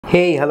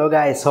Hey, hello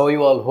guys, how are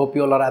you all? Hope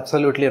you all are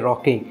absolutely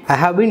rocking. I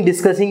have been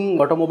discussing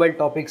automobile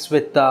topics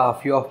with a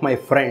few of my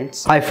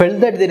friends. I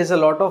felt that there is a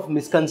lot of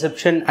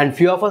misconception and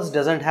few of us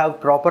doesn't have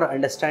proper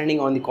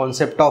understanding on the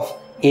concept of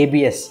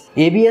ABS.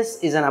 ABS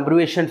is an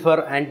abbreviation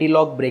for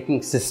anti-lock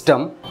braking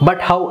system. But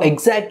how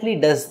exactly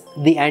does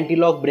the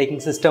anti-lock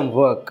braking system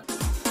work?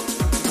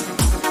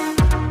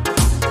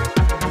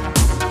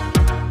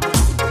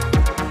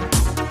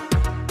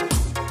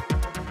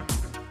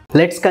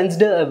 Let's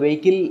consider a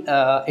vehicle,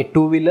 a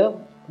two-wheeler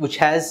which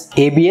has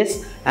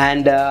ABS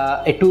and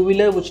a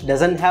two-wheeler which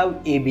doesn't have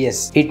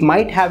ABS. It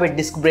might have a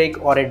disc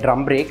brake or a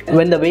drum brake.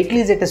 When the vehicle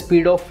is at a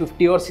speed of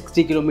 50 or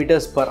 60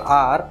 kilometers per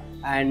hour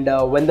and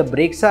when the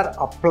brakes are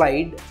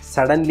applied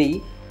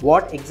suddenly,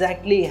 what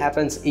exactly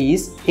happens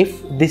is,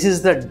 if this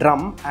is the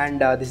drum and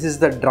this is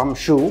the drum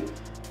shoe,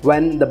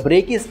 when the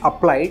brake is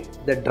applied,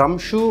 the drum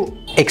shoe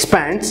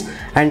expands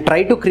and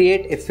try to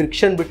create a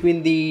friction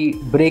between the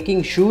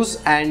braking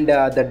shoes and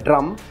the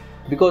drum,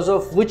 because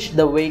of which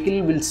the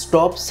vehicle will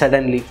stop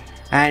suddenly.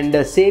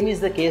 And same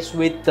is the case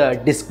with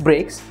disc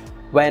brakes.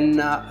 When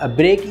a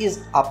brake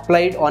is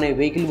applied on a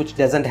vehicle which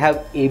doesn't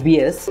have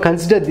ABS,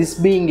 consider this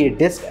being a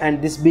disc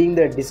and this being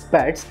the disc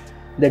pads.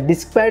 The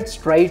disc pads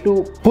try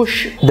to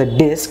push the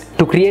disc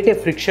to create a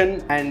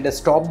friction and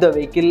stop the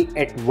vehicle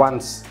at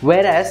once.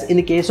 Whereas in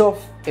the case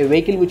of a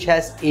vehicle which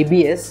has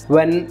ABS,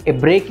 when a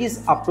brake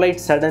is applied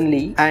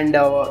suddenly and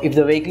if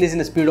the vehicle is in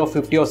a speed of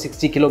 50 or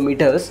 60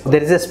 kilometers,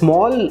 there is a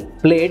small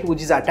plate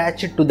which is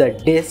attached to the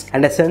disc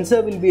and a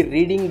sensor will be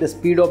reading the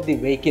speed of the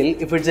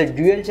vehicle. If it's a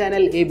dual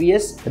channel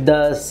ABS,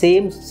 the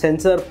same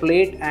sensor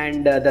plate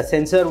and the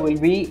sensor will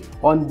be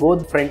on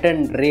both front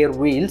and rear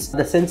wheels.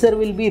 The sensor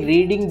will be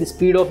reading the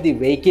speed of the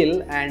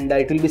vehicle and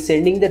it will be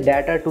sending the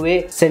data to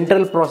a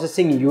central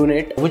processing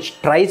unit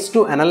which tries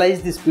to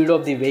analyze the speed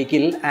of the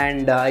vehicle,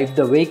 and if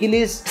the vehicle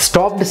is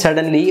stopped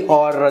suddenly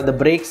or the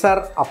brakes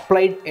are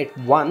applied at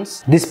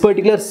once, this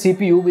particular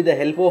CPU with the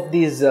help of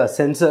these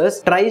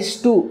sensors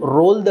tries to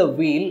roll the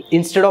wheel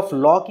instead of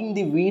locking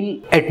the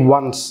wheel at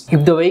once.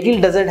 If the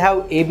vehicle doesn't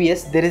have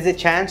ABS, there is a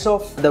chance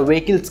of the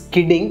vehicle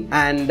skidding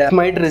and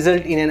might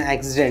result in an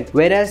accident.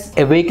 Whereas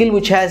a vehicle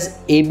which has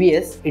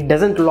ABS, it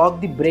doesn't lock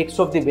the brakes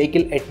of the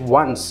vehicle at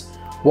once.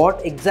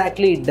 What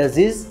exactly it does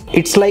is,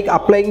 it's like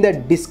applying the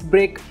disc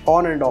brake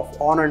on and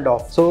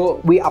off. So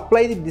we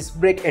apply the disc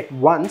brake at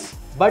once,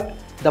 but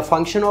the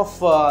function of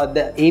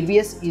the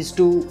ABS is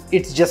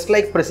it's just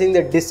like pressing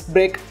the disc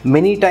brake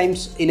many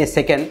times in a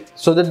second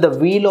so that the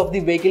wheel of the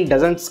vehicle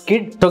doesn't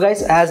skid. So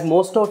guys, as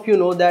most of you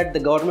know that the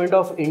government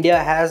of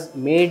India has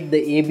made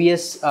the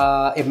ABS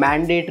a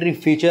mandatory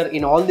feature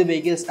in all the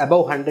vehicles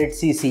above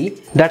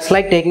 100cc. That's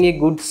like taking a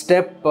good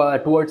step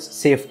towards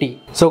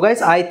safety. So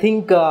guys, I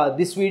think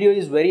this video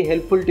is very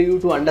helpful to you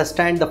to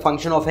understand the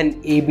function of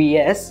an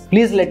ABS.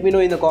 Please let me know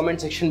in the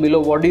comment section below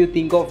what do you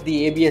think of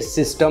the ABS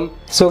system.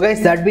 So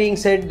guys, that being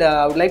said,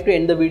 I would like to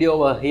end the video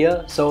over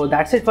here. So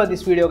that's it for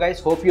this video guys.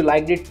 Hope you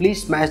liked it.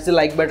 Please smash the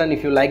like button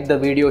if you liked the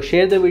video.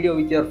 Share the video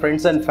with your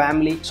friends and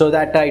family so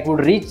that it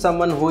would reach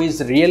someone who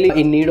is really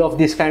in need of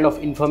this kind of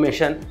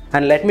information.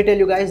 And let me tell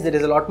you guys, there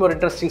is a lot more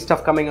interesting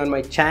stuff coming on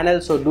my channel,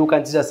 so do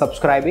consider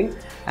subscribing,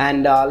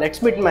 and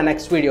let's meet in my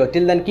next video.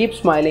 Till then, keep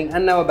smiling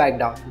and never back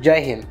down. Jai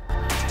Hind.